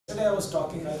Yesterday I was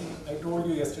talking, I think I told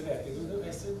you yesterday,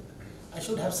 I said, I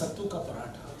should have sattu ka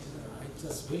paratha. I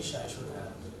just wish I should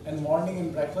have. And morning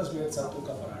in breakfast we had sattu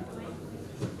ka paratha.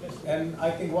 And I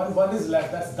think one is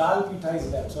left, that's dal pitha is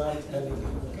left, so I'm telling you.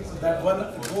 Okay, so that one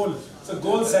goal, so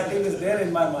goal setting is there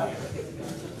in my mind.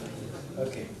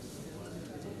 Okay.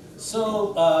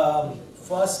 So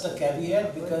first a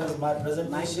caveat, because my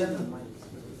presentation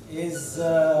is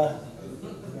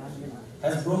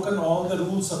has broken all the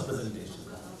rules of presentation.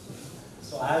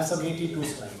 So I have some 82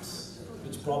 slides,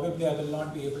 which probably I will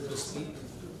not be able to speak.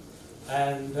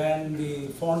 And then the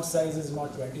font size is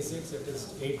not 26, it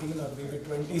is 18 or maybe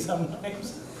 20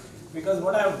 sometimes. Because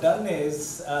what I have done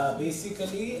is,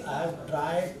 basically I have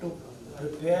tried to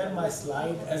prepare my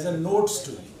slide as a notes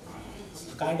to you,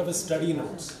 kind of a study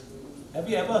notes. Have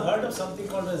you ever heard of something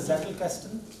called a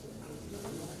Zettelkasten?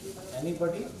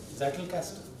 Anybody?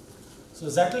 Zettelkasten? So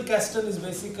Zettelkasten is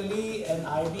basically an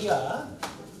idea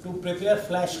to prepare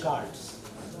flashcards.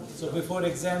 So before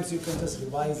exams you can just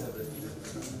revise everything.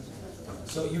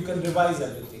 So you can revise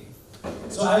everything.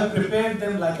 So I have prepared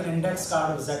them like an index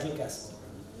card of Zettelkasten.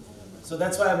 So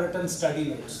that's why I have written study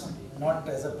notes, not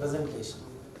as a presentation.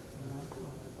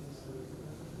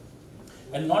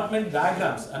 And not many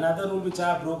diagrams. Another rule which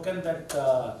I have broken, that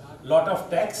lot of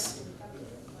text,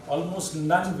 almost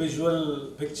none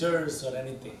visual pictures or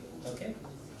anything. Okay?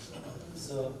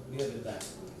 So we are with that.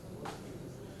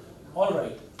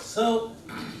 Alright. So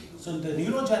the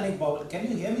neurogenic bowel, can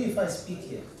you hear me if I speak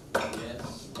here?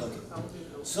 Yes. Okay.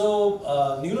 So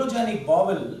neurogenic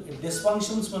bowel, it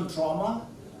dysfunctions from trauma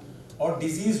or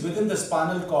disease within the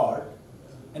spinal cord,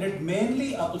 and it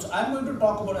mainly, so I'm going to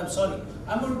talk about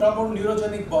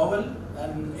neurogenic bowel,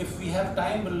 and if we have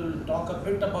time we'll talk a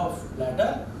bit about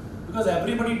bladder, because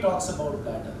everybody talks about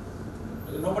bladder.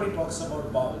 Nobody talks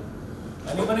about bowel.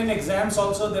 And even in exams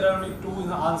also there are only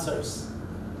two answers.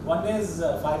 One is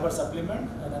fiber supplement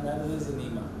and another is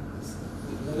enema.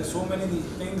 There are so many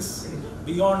things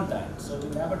beyond that, so we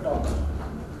never talk about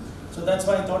it. So that's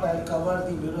why I thought I'll cover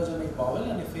the neurogenic bowel,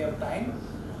 and if we have time,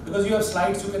 because you have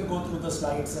slides, you can go through the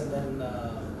slides, and then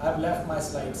I've left my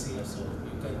slides here, so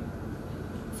you can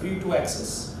free to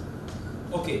access.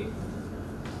 Okay.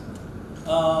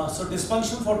 So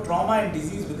dysfunction for trauma and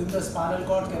disease within the spinal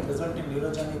cord can result in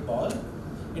neurogenic bowel.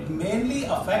 It mainly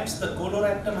affects the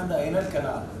colorectum and the anal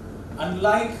canal,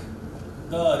 unlike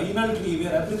the renal tree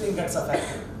where everything gets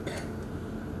affected.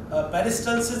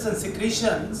 Peristalsis and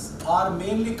secretions are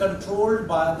mainly controlled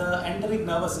by the enteric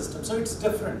nervous system, so it's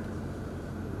different.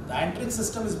 The enteric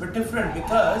system is a bit different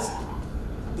because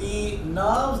the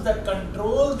nerves that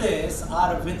control this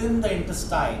are within the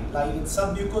intestine. Like in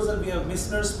submucosal we have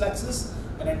Meissner's plexus,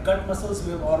 and in gut muscles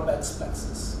we have Orbach's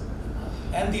plexus.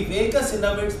 And the vagus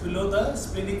innervates below the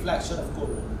splenic flexure of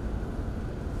colon.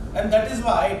 And that is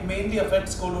why it mainly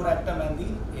affects colorectum and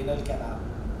the anal canal.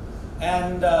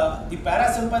 And the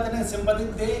parasympathetic and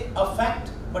sympathetic, they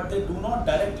affect, but they do not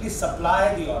directly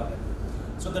supply the organ.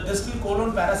 So the distal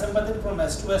colon parasympathetic from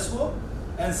S to SO,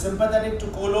 and sympathetic to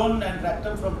colon and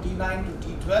rectum from T9 to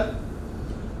T12.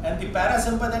 And the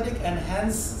parasympathetic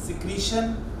enhance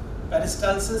secretion,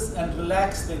 peristalsis, and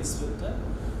relax the sphincter.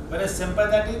 Whereas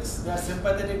sympathetics, they are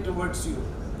sympathetic towards you.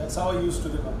 That's how I used to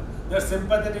remember. They are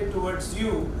sympathetic towards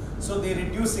you, so they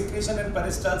reduce secretion and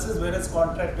peristalsis, whereas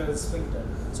contract your sphincter.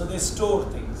 So they store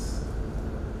things.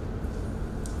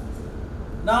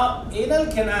 Now, anal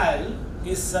canal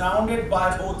is surrounded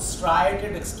by both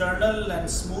striated external and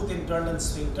smooth internal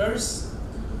sphincters.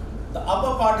 The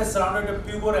upper part is surrounded by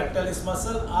puborectalis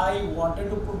muscle. I wanted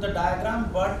to put the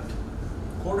diagram, but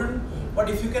couldn't. But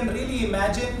if you can really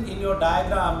imagine in your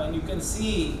diagram, and you can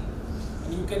see,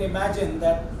 and you can imagine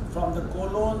that from the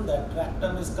colon, that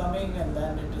rectum is coming, and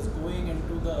then it is going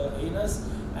into the anus,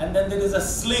 and then there is a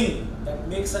sling that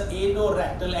makes an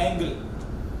anorectal angle.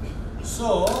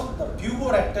 So the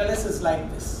puborectalis is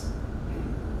like this.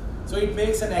 So it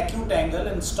makes an acute angle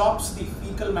and stops the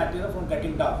fecal material from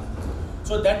getting down.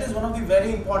 So that is one of the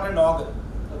very important organs.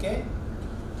 Okay.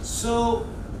 So,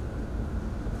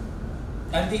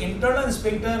 and the internal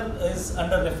sphincter is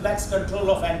under reflex control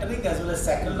of enteric as well as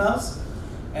sacral nerves,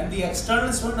 and the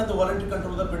external sphincter under the voluntary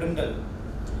control of the pudendal.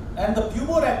 And the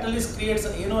puborectalis creates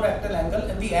an anorectal angle,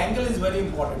 and the angle is very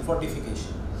important for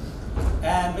defecation,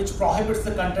 and which prohibits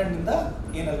the content in the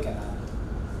anal canal.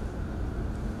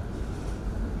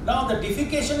 Now the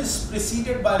defecation is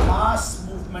preceded by mass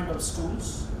movement of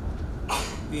stools.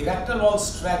 The rectal wall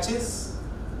stretches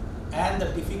and the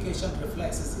defecation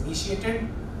reflex is initiated,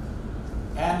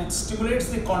 and it stimulates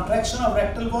the contraction of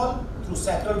rectal wall through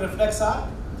sacral reflex arc,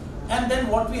 and then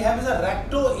what we have is a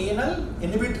recto-anal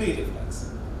inhibitory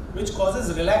reflex. which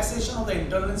causes relaxation of the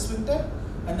internal sphincter,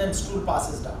 and then stool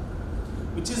passes down.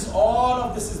 Which is all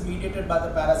of this is mediated by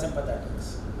the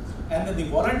parasympathetics. And then the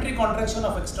voluntary contraction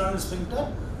of external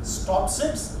sphincter stops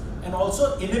it and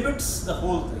also inhibits the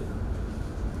whole thing.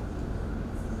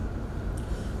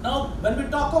 Now, when we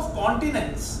talk of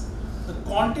continence, the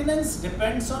continence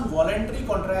depends on voluntary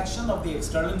contraction of the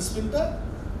external sphincter,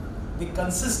 the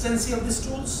consistency of the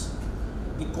stools,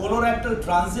 the colorectal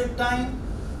transit time,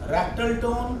 rectal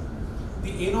tone, the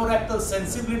anorectal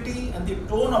sensibility, and the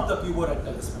tone of the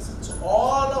puborectalis muscle. So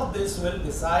all of this will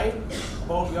decide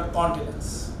about your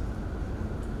continence.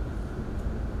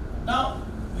 Now,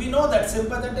 we know that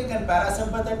sympathetic and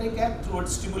parasympathetic act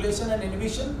towards stimulation and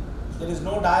inhibition. There is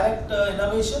no direct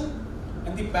innervation,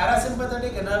 and the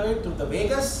parasympathetic innervate through the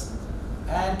vagus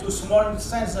and to small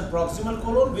intestines and proximal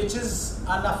colon, which is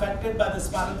unaffected by the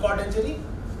spinal cord injury.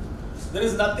 There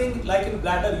is nothing like in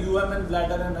bladder, and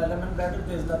bladder and LM bladder,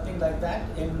 there is nothing like that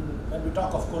when we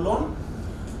talk of colon.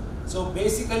 So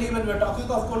basically when we are talking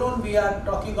of colon, we are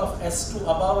talking of S2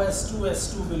 above S2,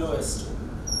 S2 below S2.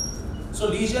 So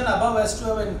lesion above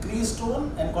S2 have increased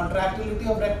tone and contractility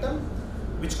of rectum,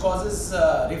 which causes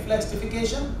reflex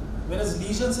defecation, whereas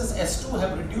lesions as S2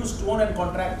 have reduced tone and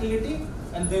contractility,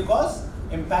 and they cause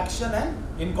impaction and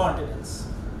incontinence.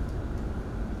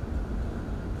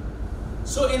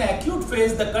 So in acute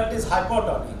phase, the gut is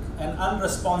hypotonic and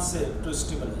unresponsive to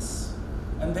stimulus,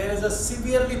 and there is a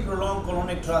severely prolonged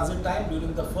colonic transit time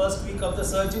during the first week of the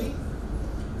surgery,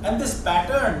 and this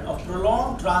pattern of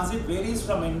prolonged transit varies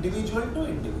from individual to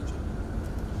individual.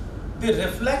 The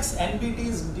reflex NBD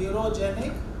is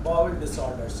neurogenic bowel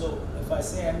disorder. So if I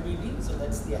say NBD, so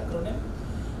that's the acronym,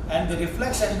 and the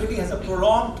reflex NBD has a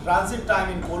prolonged transit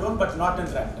time in colon but not in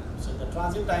rectum. So the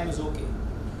transit time is okay.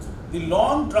 The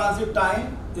long transit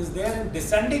time is there in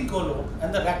descending colon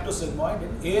and the rectosigmoid in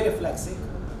areflexic.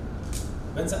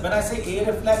 When I say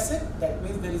areflexic, that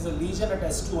means there is a lesion at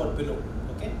S2 or below,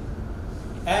 okay?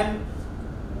 And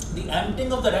the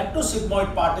emptying of the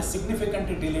rectosigmoid part is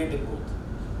significantly delayed in both.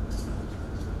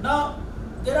 Now,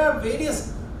 there are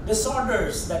various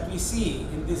disorders that we see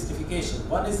in this defecation.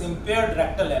 One is impaired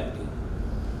rectal emptying.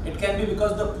 It can be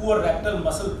because of the poor rectal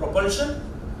muscle propulsion,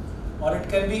 or it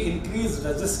can be increased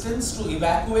resistance to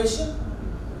evacuation,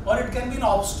 or it can be an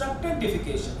obstructed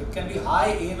defecation. It can be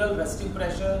high anal resting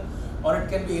pressure, or it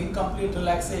can be incomplete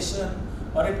relaxation,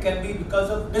 or it can be because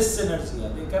of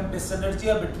dyssynergia. There can be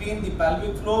dyssynergia between the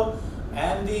pelvic floor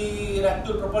and the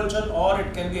rectal propulsion, or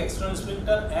it can be external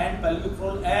sphincter and pelvic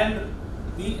floor and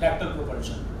the rectal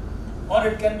propulsion, or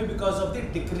it can be because of the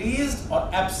decreased or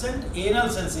absent anal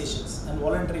sensations and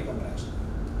voluntary contraction.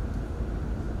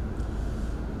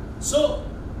 So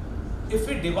if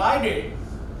we divide it,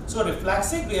 so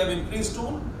reflexic we have increased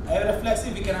tone,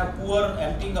 areflexic we can have poor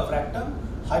emptying of rectum,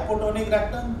 hypotonic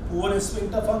rectum, poor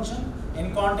sphincter function,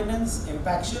 incontinence,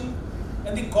 impaction,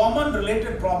 and the common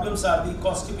related problems are the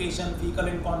constipation, fecal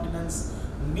incontinence,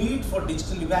 need for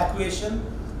digital evacuation,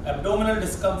 abdominal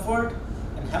discomfort,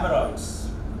 and hemorrhoids.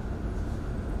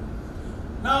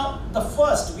 Now the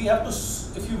first, we have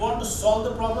to, if you want to solve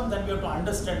the problem, then we have to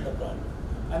understand the problem,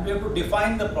 and we have to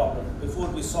define the problem before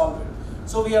we solve it.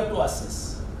 So we have to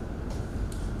assess.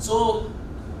 So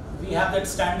we have that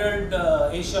standard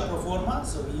Asia pro forma,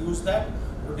 so we use that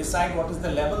to decide what is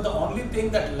the level. The only thing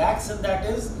that lacks in that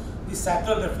is the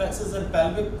sacral reflexes and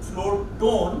pelvic floor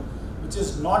tone, which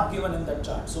is not given in that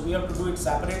chart. So we have to do it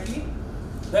separately.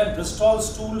 Then Bristol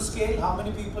stool scale, how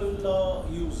many people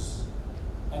use?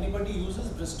 Anybody uses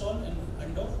Bristol in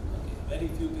endo? Okay, very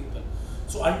few people.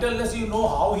 So unless you know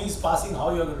how he is passing,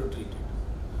 how you are going to treat it.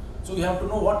 So you have to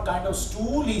know what kind of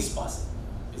stool he is passing.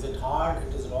 Is it hard?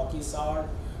 It is rocky sour?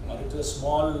 Or it is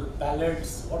small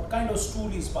pellets? What kind of stool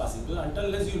he is passing? Because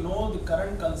unless you know the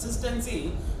current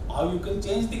consistency, how you can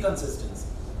change the consistency.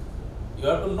 You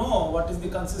have to know what is the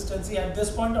consistency at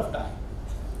this point of time.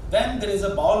 Then there is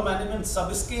a bowel management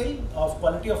subscale of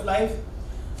quality of life,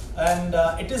 and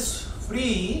it is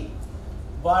free,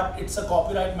 but it's a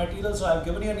copyright material, so I've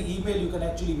given you an email, you can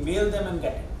actually mail them and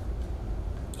get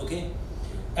it. Okay.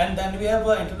 And then we have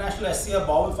an international SCI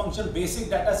bowel function basic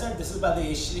data set. This is by the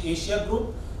Asia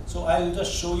group. So I'll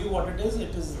just show you what it is.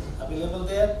 It is available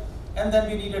there. And then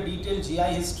we need a detailed GI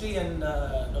history, and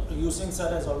Dr. Yusing sir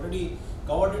has already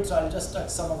covered it. So I'll just touch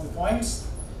some of the points.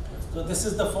 So this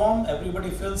is the form. Everybody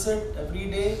fills it every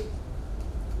day.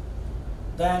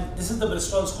 Then this is the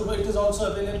Bristol stool. It is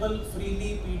also available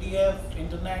freely, PDF,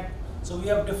 internet. So we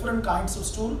have different kinds of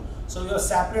stool. So you have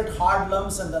separate hard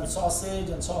lumps, and then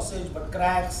sausage but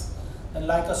cracks, and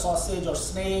like a sausage or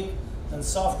snake, then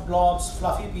soft blobs,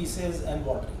 fluffy pieces, and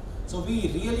watery. So we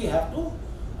really have to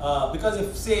Because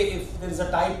if there is a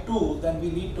type 2, then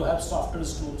we need to have softer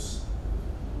stools.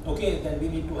 Okay, then we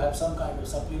need to have some kind of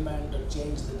supplement or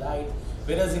change the diet.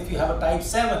 Whereas if you have a type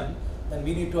 7, then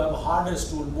we need to have a harder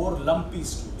stool, more lumpy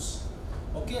stools.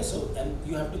 Okay, so and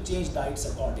you have to change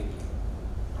diets accordingly.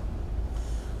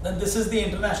 Then this is the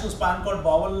International Span Cord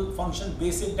Bowel Function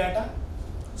Basic Data.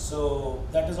 So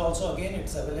that is also, again,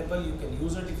 it's available. You can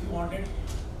use it if you want it.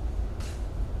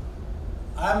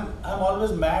 I'm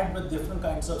always mad with different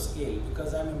kinds of scale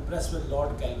because I'm impressed with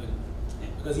Lord Kelvin,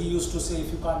 because he used to say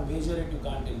if you can't measure it, you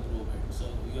can't improve it. So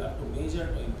you have to measure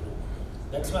to improve.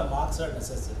 That's why marks are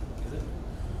necessary, isn't it?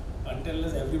 Until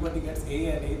everybody gets A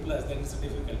and A plus, then it's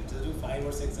difficult. Just do 5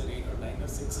 or 6 or 8 or 9 or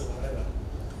 6 or whatever.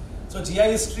 So GI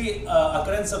history,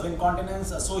 occurrence of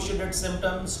incontinence, associated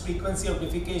symptoms, frequency of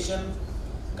defecation,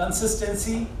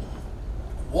 consistency,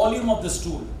 volume of the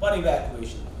stool per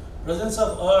evacuation, presence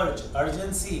of urge,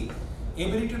 urgency,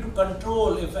 ability to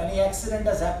control if any accident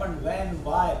has happened, when,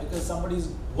 why, because somebody is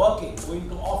working, going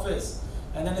to office,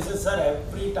 and then he says, sir,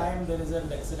 every time there is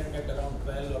an accident at around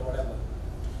 12 or whatever.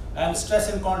 And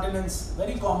stress incontinence,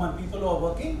 very common, people who are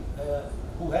working,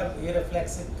 who have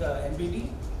areflexic NBD,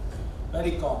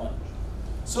 very common.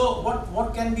 So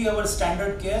what can be our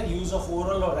standard care? Use of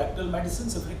oral or rectal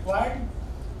medicines if required.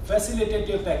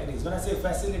 Facilitative techniques. When I say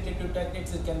facilitative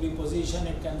techniques, it can be position,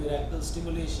 it can be rectal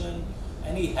stimulation,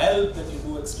 any help that you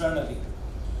do externally.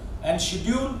 And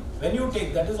schedule, when you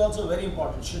take, that is also very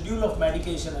important, schedule of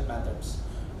medication and methods.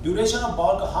 Duration of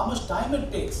bowel, how much time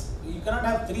it takes. You cannot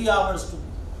have 3 hours to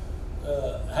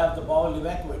have the bowel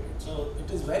evacuated. So it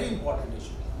is very important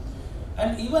issue.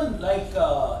 And even like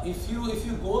if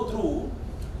you go through,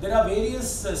 there are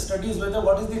various studies whether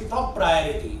what is the top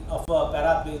priority of a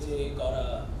paraplegic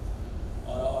or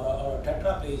a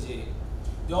tetraplegic.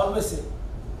 They always say,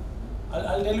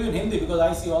 I'll tell you in Hindi because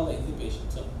I see all the Hindi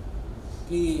patients. So,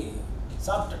 कि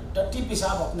सब टट्टी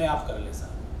पेशाब अपने आप कर ले साहब,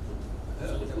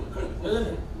 isn't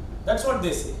it? That's what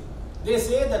they say. They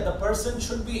say that the person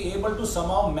should be able to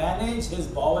somehow manage his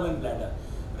bowel and bladder.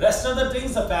 Rest of the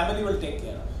things the family will take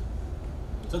care of.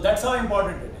 So that's how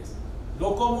important it is.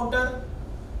 Locomotor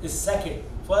is second.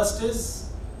 First is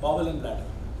bowel and bladder.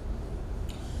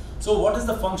 So what is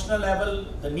the functional level,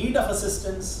 the need of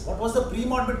assistance, what was the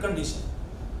pre-morbid condition?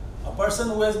 A person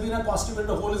who has been a constipated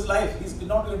whole his life, he's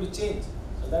not going to change.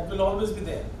 So that will always be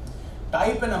there.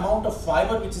 Type and amount of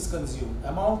fiber which is consumed,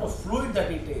 amount of fluid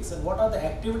that he takes, and what are the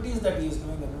activities that he is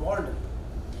doing and involved in.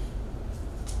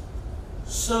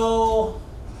 So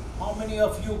how many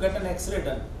of you get an X-ray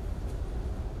done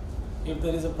if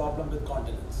there is a problem with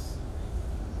continence?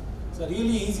 It's a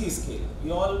really easy scale.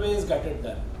 You always get it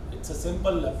done. It's a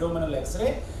simple abdominal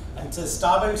X-ray and it's a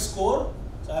Starwell score.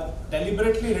 So I've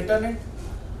deliberately written it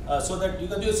so that you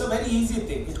can do. It's a very easy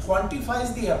thing. It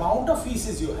quantifies the amount of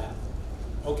feces you have.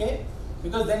 Okay?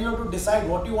 Because then you have to decide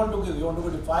what you want to give. You want to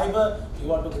give a fiber, you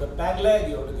want to give a peg leg,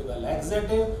 you want to give a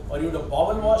laxative, or you want a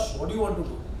bowel wash. What do you want to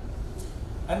do?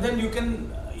 And then you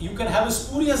can have a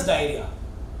spurious diarrhea.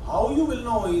 How you will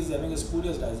know he is having a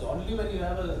spurious diarrhea? Only when you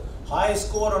have a high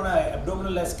score on an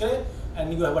abdominal X-ray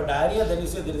and you have a diarrhea, then you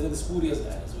say there is a spurious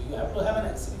diarrhea. So you have to have an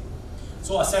X-ray.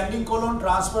 So ascending colon,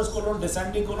 transverse colon,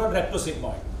 descending colon,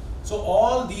 rectosigmoid. So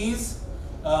all these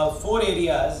 4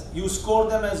 areas, you score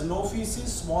them as no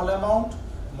feces, small amount,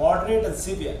 moderate and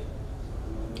severe.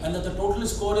 And that the total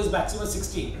score is maximum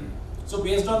 16. So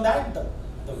based on that,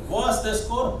 the worse the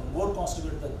score, more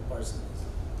constipated the person is.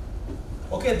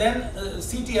 Okay, then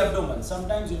CT abdomen.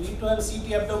 Sometimes you need to have a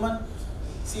CT abdomen.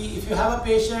 See, if you have a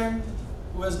patient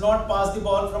who has not passed the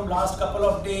bowel from last couple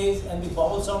of days and the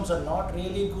bowel sounds are not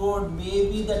really good,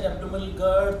 maybe that abdominal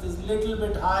girth is little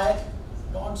bit high,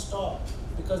 don't stop.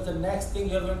 Because the next thing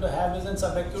you are going to have is a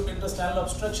subacute intestinal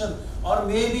obstruction or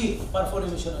maybe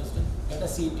perforation. Get a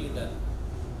CT done.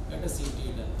 Get a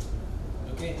CT done.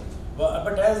 Okay.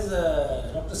 But as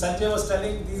Dr. Sanjay was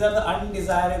telling, these are the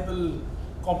undesirable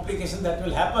complications that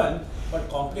will happen. But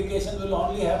complication will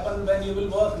only happen when you will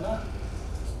work. Na?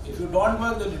 If you don't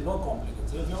work, there will be no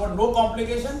complications. If you want no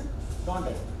complication, don't do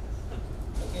it.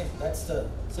 Okay. That's the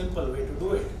simple way to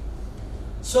do it.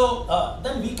 So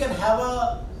then we can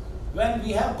have when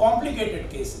we have complicated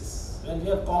cases,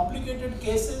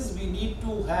 we need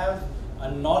to have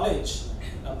a knowledge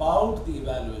about the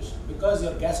evaluation because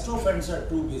your gastro friends are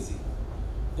too busy.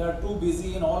 They are too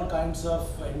busy in all kinds of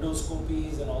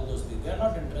endoscopies and all those things. They are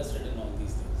not interested in all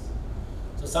these things.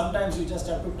 So sometimes you just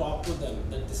have to talk to them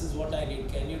that this is what I need,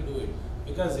 can you do it?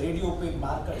 Because radiopaque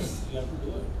markers, you have to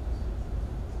do it.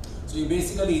 So you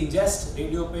basically ingest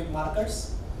radiopaque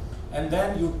markers and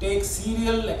then you take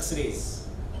serial X-rays.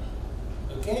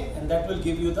 Okay, and that will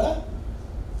give you the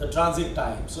the transit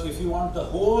time. So if you want the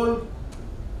whole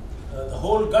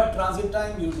gut transit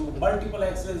time, you do multiple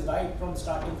X-rays right from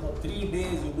starting from 3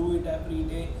 days. You do it every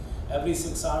day, every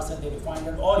 6 hours, and then you find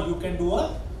it. Or you can do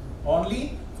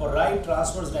only for right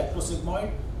transverse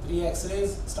rectosigmoid, 3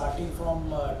 X-rays starting from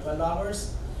 12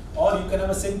 hours. Or you can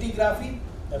have a scintigraphy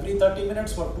every 30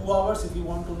 minutes for 2 hours if you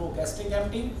want to know gastric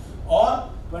emptying, or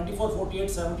 24,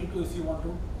 48, 72 if you want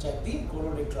to check the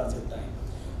colonic transit time.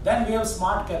 Then we have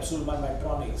smart capsule by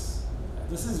Medtronics.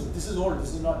 This is old,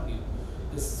 this is not new.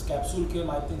 This capsule came,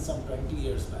 I think, some 20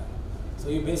 years back. So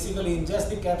you basically ingest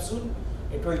the capsule,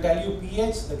 it will tell you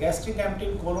pH, the gastric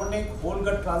emptying, colonic, whole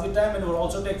gut transit time, and it will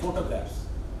also take photographs.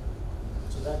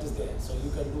 So that is there. So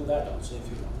you can do that also if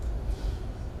you want.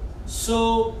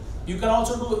 So you can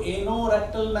also do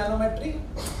anorectal manometry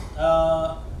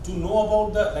to know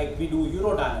about the, like we do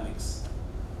urodynamics.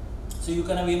 So you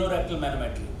can have anorectal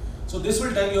manometry. So this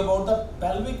will tell you about the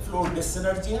pelvic floor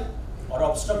dyssynergia or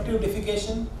obstructive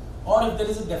defecation, or if there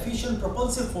is a deficient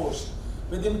propulsive force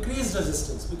with increased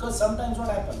resistance. Because sometimes what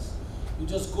happens, you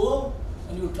just go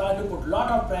and you try to put a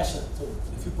lot of pressure. So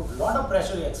if you put a lot of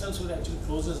pressure, your axle should actually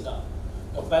closes down.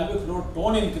 Your pelvic floor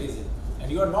tone increases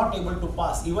and you are not able to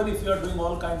pass, even if you are doing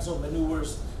all kinds of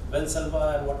maneuvers,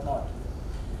 Valsalva and whatnot.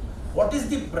 What is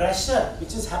the pressure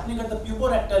which is happening at the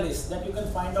puborectalis that you can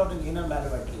find out in inner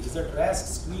manometry? Is it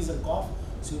rest, squeeze and cough?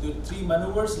 So you do 3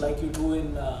 maneuvers like you do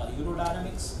in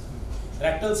urodynamics.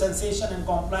 Rectal sensation and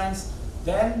compliance.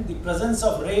 Then the presence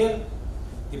of rare,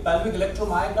 the pelvic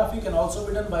electromyography can also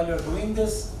be done while you are doing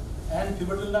this, and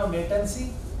pubital nerve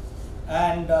latency.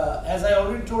 And as I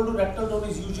already told you, rectal tone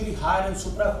is usually higher in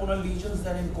supraconal lesions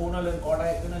than in conal and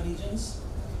cauda-equinal lesions.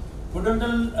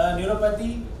 Pudendal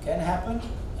neuropathy can happen.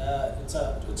 It's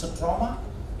a trauma.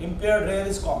 Impaired rare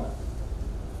is common.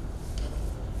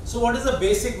 So what is the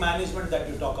basic management that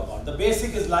you talk about? The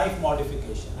basic is life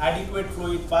modification, adequate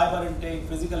fluid, fiber intake,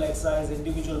 physical exercise,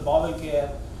 individual bowel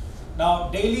care. Now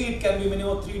daily it can be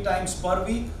minimum 3 times per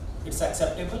week. It's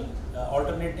acceptable,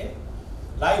 alternate day.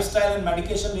 Lifestyle and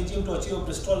medication regime to achieve a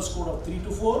Bristol score of 3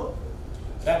 to 4.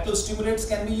 Rectal stimulates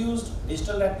can be used,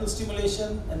 digital rectal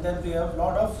stimulation, and then we have a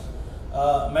lot of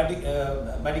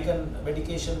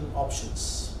medication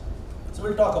options. So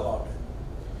we'll talk about it.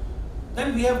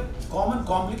 Then we have common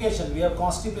complications. We have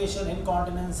constipation,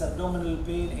 incontinence, abdominal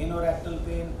pain, anorectal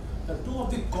pain. The 2 of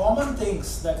the common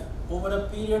things that over a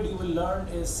period you will learn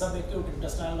is subacute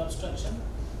intestinal obstruction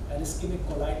and ischemic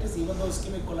colitis, even though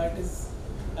ischemic colitis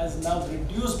has now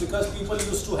reduced because we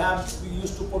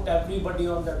used to put everybody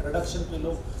on that reduction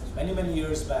pillow many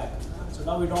years back. So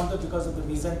now we don't do because of the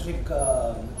mesenteric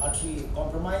artery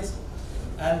compromise.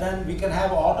 And then we can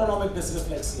have autonomic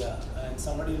dysreflexia, and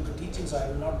somebody into teaching, so I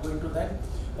will not go into that.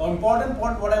 The important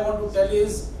point what I want to tell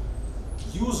is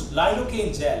use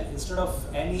lidocaine gel instead of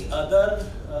any other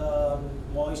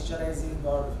moisturizing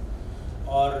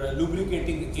or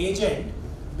lubricating agent,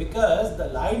 because the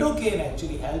lidocaine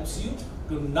actually helps you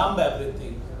to numb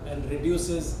everything and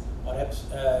reduces or it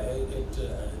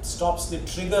stops the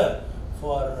trigger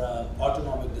for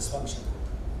autonomic dysfunction.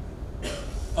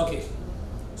 Okay.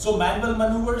 So manual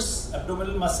maneuvers,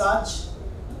 abdominal massage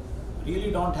really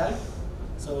don't help.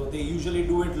 So they usually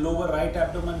do it lower right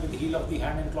abdomen with the heel of the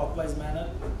hand in clockwise manner.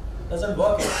 Doesn't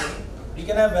work actually. You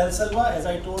can have Valsalva, as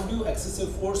I told you,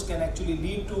 excessive force can actually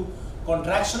lead to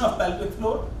contraction of pelvic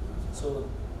floor. So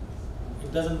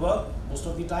it doesn't work most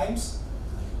of the times.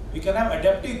 We can have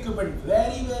adaptive equipment,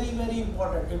 very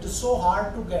important. It is so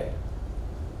hard to get.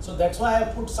 So that's why I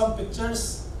have put some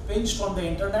pictures pinched from the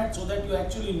internet so that you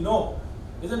actually know.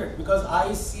 Isn't it? Because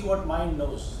I see what mind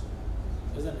knows,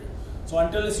 isn't it? So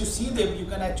until you see them, you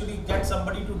can actually get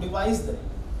somebody to devise them.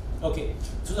 Okay.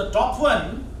 So the top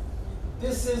one,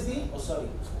 this is the, oh sorry,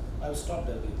 I've stopped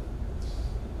everything.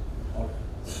 All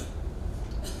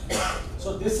right.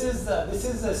 So this is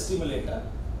a stimulator,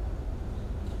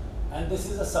 and this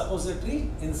is a suppository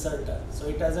inserter. So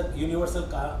it has a universal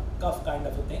cuff kind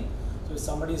of a thing. So if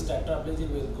somebody is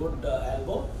tetraplegic with good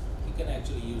elbow, he can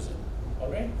actually use it. All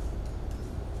right.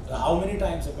 How many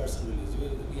times a person will use?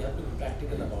 We have to be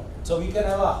practical about it. So we can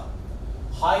have a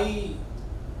high,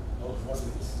 oh, what is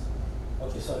this?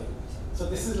 Okay, sorry. So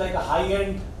this is like a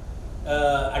high-end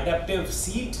adaptive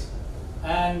seat,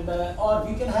 and or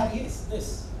we can have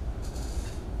this,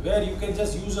 where you can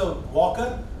just use a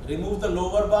walker, remove the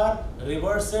lower bar,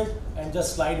 reverse it, and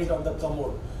just slide it on the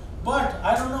commode. But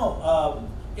I don't know,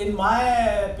 in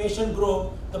my patient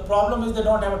group, the problem is they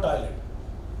don't have a toilet.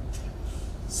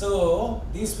 So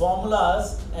these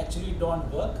formulas actually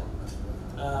don't work.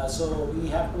 So we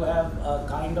have to have a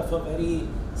kind of a very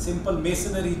simple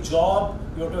masonry job,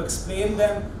 you have to explain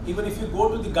them. Even if you go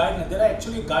to the guidelines, there are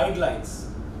actually guidelines,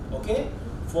 okay,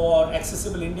 for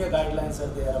Accessible India guidelines are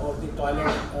there about the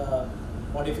toilet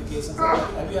modifications.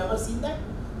 Have you ever seen that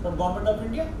from Government of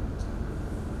India?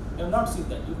 You have not seen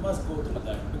that. You must go through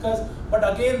that, because, but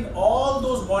again, all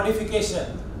those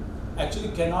modifications actually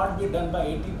cannot be done by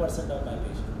 80% of my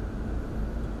patient,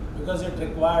 because it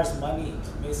requires money,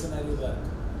 masonry work,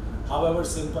 however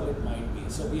simple it might be.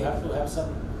 So we have to have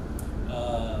some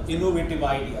innovative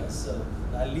ideas. So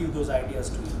I'll leave those ideas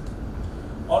to you.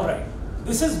 All right,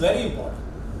 this is very important.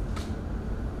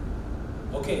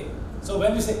 Okay, so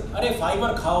when we say, "Arey,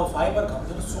 fiber khao,"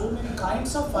 there are so many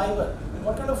kinds of fiber.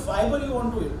 What kind of fiber you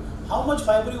want to eat? How much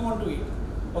fiber you want to eat?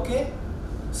 Okay,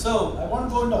 so I won't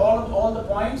go into all the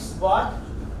points, but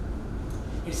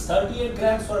it's 38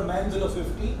 grams for a man below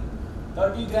 50,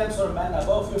 30 grams for a man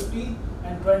above 50,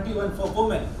 and 21 for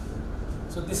women.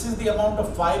 So this is the amount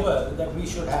of fiber that we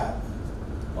should have.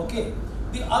 Okay.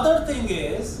 The other thing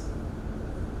is,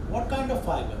 what kind of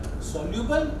fiber?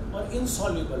 Soluble or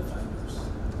insoluble fibers?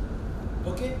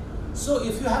 Okay. So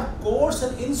if you have coarse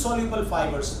and insoluble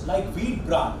fibers like wheat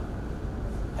bran,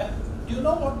 do you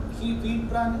know what wheat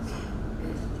bran is?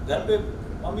 घर पे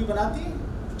mummy बनाती है,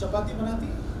 चपाती बनाती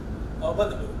है,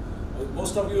 but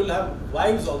most of you will have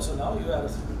wives also now. You are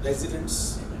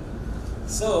residents.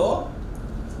 So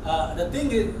the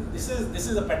thing is, this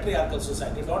is a patriarchal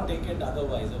society. Don't take it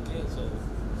otherwise, okay? So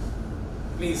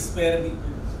please spare me,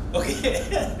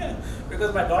 okay?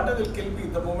 Because my daughter will kill me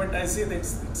the moment I say that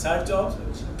it's her job.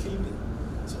 She'll kill me.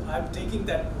 So I'm taking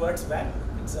that words back.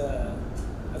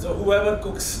 So whoever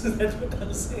cooks, that's what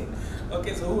I'm saying.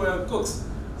 Okay, so whoever cooks.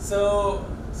 So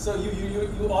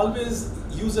you always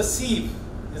use a sieve,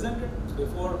 isn't it?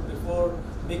 Before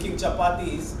making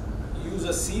chapatis, you use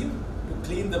a sieve to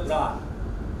clean the bran.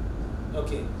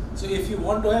 Okay, so if you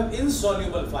want to have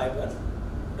insoluble fiber,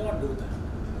 don't do that.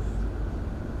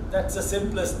 That's the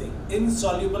simplest thing.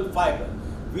 Insoluble fiber,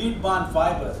 wheat bran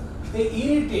fiber, they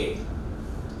irritate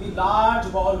the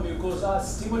large bowel mucosa,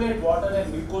 stimulate water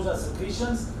and mucosa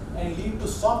secretions, and lead to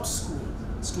soft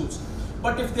stools.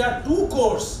 But if they are too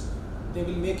coarse, they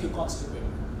will make you constipated.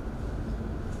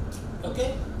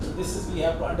 Okay, so this is we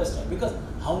have to understand, because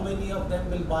how many of them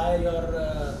will buy your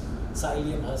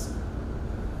psyllium husk?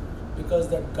 Because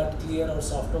that gut clear or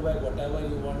softobag, whatever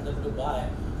you want them to buy,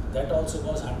 that also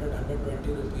costs 100-120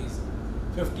 rupees,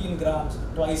 15 grams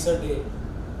twice a day.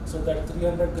 So that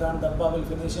 300 gram dabba will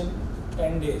finish in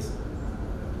 10 days.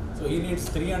 So he needs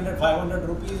 300-500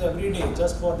 rupees every day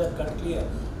just for that gut clear,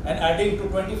 and adding to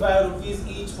 25 rupees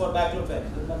each for baclofen.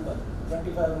 Remember,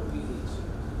 25 rupees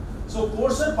each. So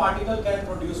coarser particle can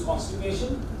produce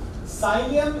constipation.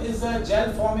 Psyllium is a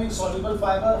gel-forming soluble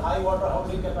fiber, high water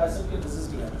holding capacity, and this is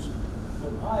dehydration.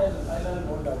 I'll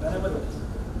note down whenever it is.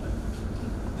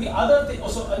 The other thing,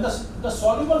 also, and the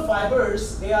soluble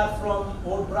fibers, they are from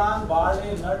oat bran,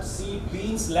 barley, nuts, seed,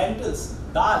 beans, lentils,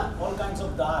 dal, all kinds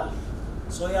of dal,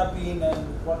 soya bean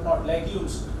and whatnot,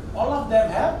 legumes. All of them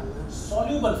have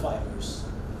soluble fibers.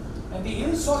 And the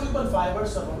insoluble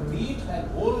fibers are from wheat and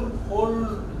whole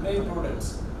grain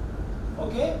products.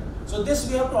 Okay? So this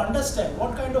we have to understand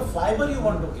what kind of fiber you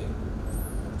want to give.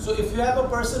 So if you have a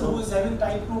person who is having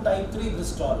type 2, type 3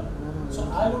 gastol, so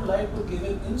I would like to give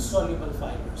him insoluble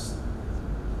fibers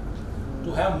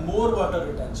to have more water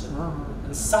retention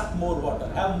and suck more water,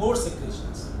 have more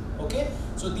secretions. Okay?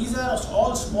 So these are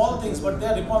all small things, but they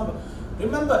are important.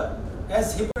 Remember,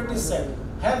 as Hippocrates said,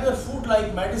 have your food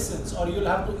like medicines, or you'll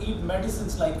have to eat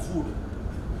medicines like food.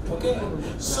 Okay?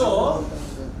 So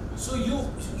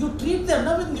you treat them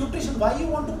now with nutrition. Why you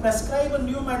want to prescribe a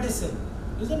new medicine?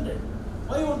 Isn't it?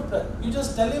 Why you want to you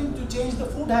just tell him to change the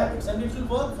food habits and it will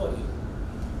work for you.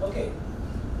 Okay.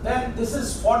 Then this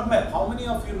is FODMAP. How many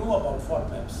of you know about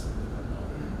FODMAPs?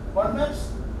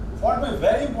 FODMAP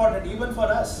very important even for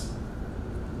us.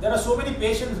 There are so many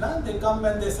patients now, they come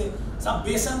and they say, "Sab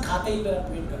besan khate hi mera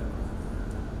pet garm,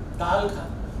 dal kha."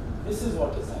 This is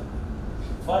what is happening.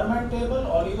 Fermentable,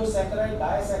 oligosaccharide,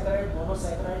 disaccharide,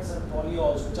 monosaccharides and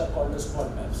polyols, which are called as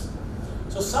FODMAPs.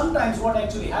 So sometimes what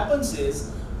actually happens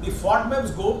is, the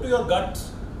FODMAPs go to your gut,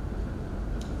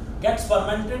 gets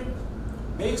fermented,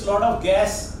 makes a lot of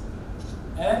gas,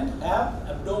 and have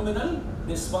abdominal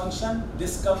dysfunction,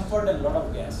 discomfort, and a lot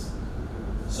of gas.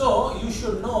 So you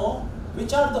should know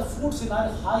which are the foods in our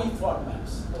high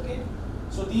FODMAPs. Okay,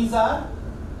 so these are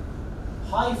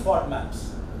high FODMAPs,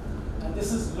 and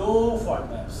this is low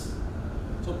FODMAPs.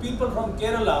 So people from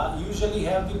Kerala usually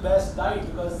have the best diet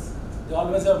because they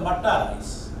always have matta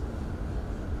rice.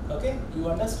 Okay, you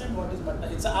understand what is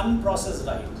matta? It's an unprocessed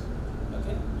rice.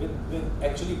 Okay, with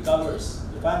actually covers.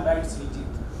 If I am right, Srijit.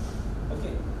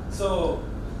 Okay. So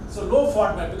low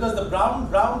FODMAP, because the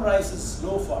brown rice is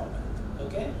low FODMAP.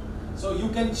 Okay. So you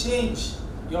can change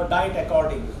your diet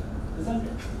accordingly, isn't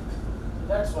it?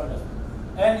 That's wonderful.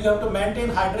 And you have to maintain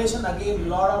hydration. Again,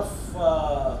 lot of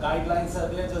guidelines are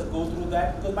there. Just go through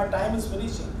that because my time is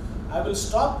finishing. I will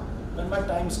stop when my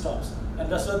time stops.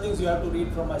 And rest of the things you have to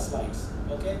read from my slides.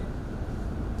 Okay.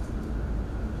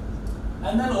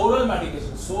 And then oral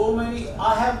medication. So many.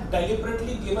 I have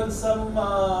deliberately given some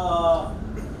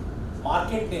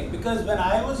market name because when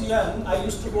I was young, I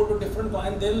used to go to different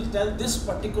and they'll tell this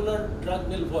particular drug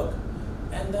will work,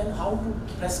 and then how to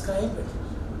prescribe it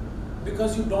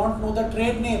because you don't know the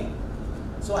trade name.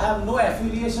 So I have no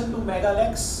affiliation to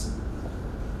Megalex.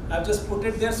 I've just put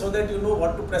it there so that you know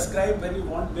what to prescribe when you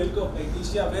want milk of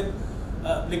magnesia with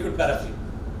liquid paraffin.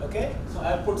 Okay, so I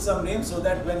have put some names so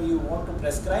that when you want to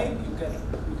prescribe,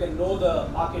 you can know the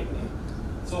market name.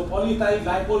 So polyethyl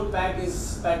glycol pack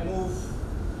is pack move.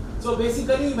 So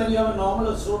basically, when you have a normal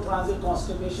or slow transit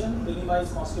constipation,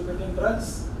 minimize constipating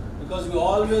drugs because we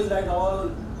always write all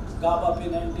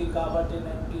gabapentin, anti, gabapentin,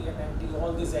 anti, and anti.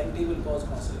 All this anti will cause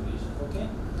constipation. Okay.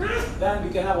 Then we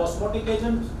can have osmotic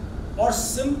agent, or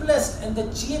simplest and the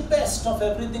cheapest of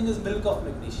everything is milk of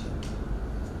magnesia.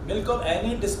 Milk of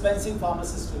any dispensing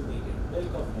pharmacist will make it.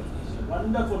 Milk of magnesia,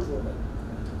 wonderful product.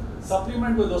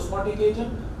 Supplement with osmotic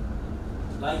agent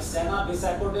like Senna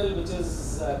Bisacodyl, which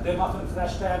is Premafen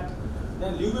fresh tag.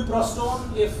 Then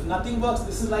lubiprostone, if nothing works,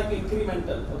 this is like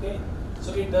incremental. Okay,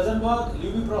 so it doesn't work.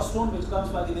 Lubiprostone, which comes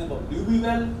by the name of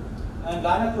Lubivel, and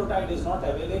linaclotide is not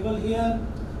available here.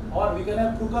 Or we can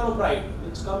have Prucalopride,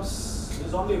 which comes.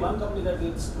 There's only one company that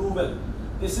is Pruvel.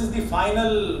 This is the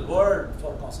final word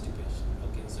for constipation.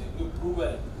 Okay, so if you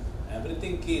Pruvel,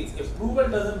 everything kills. If Pruvel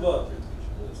doesn't work,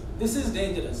 this is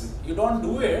dangerous. You don't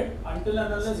do it until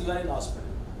and unless you are in hospital.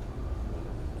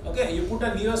 Okay, you put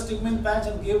a neostigmine patch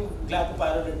and give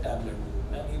glycopyridine tablet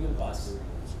and he will pass.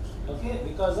 Okay,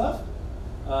 because of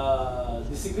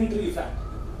the secretory effect.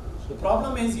 The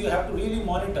problem is you have to really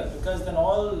monitor because then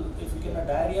if you get a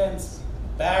diarrhea and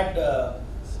bad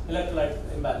electrolyte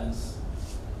imbalance.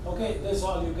 Okay, this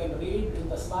all you can read in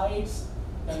the slides.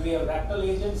 And we have rectal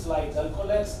agents like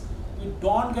Zalcolex. You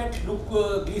don't get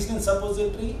glycerin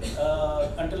suppository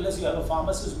unless you have a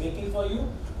pharmacist making for you.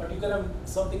 But you can have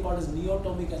something called as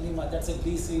neotomic enema. That's a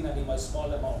glycerin enema,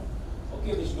 small amount.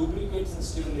 Okay, which lubricates and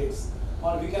stimulates.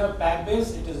 Or we can have pack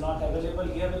based. It is not available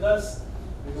here with us.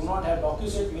 We do not have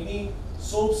DocuSet Mini.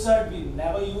 Soap set we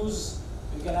never use.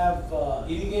 We can have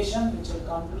irrigation, which will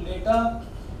come to later.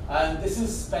 And this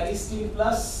is Peristine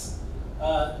Plus,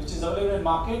 which is available in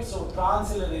market. So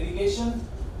transillar irrigation.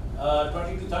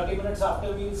 20 to 30 minutes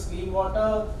after meals, clean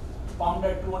water, pumped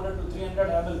at 200 to 300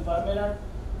 ml per minute,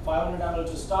 500 ml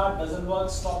to start, doesn't work,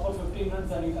 stop for 15 minutes,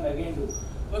 then you can again do.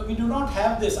 But we do not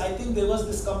have this. I think there was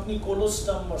this company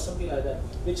Colostum or something like that,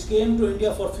 which came to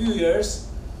India for a few years.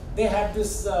 They had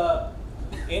this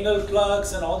anal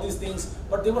plugs and all these things,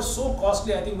 but they were so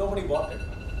costly, I think nobody bought it.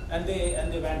 And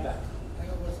they went back.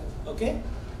 Okay?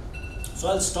 So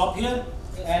I'll stop here.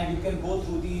 And you can go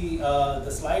through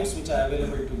the slides which are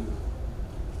available to you.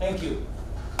 Thank you.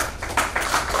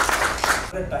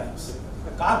 100 times.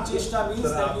 Kak cheshta means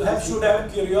that you should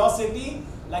have curiosity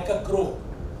like a crow.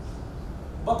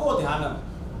 Bako dhyanam.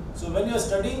 So when you are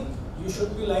studying, you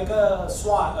should be like a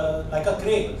swan, like a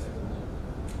crane,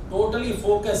 totally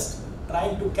focused,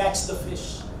 trying to catch the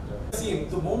fish. See,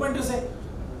 the moment you say,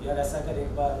 "Yaar, aisa kar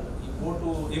ek baar," you go to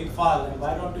Imphal, and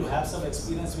why don't you have some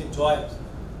experience with Joy?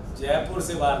 Jaipur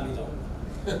से बाहर नहीं जाओ।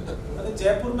 अरे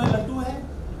जयपुर में लड्डू है?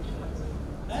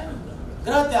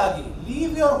 ग्रह त्यागी,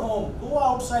 leave your home, go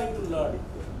outside to learn.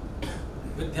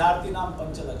 विद्यार्थी नाम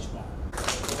पंचलक्ष्मण।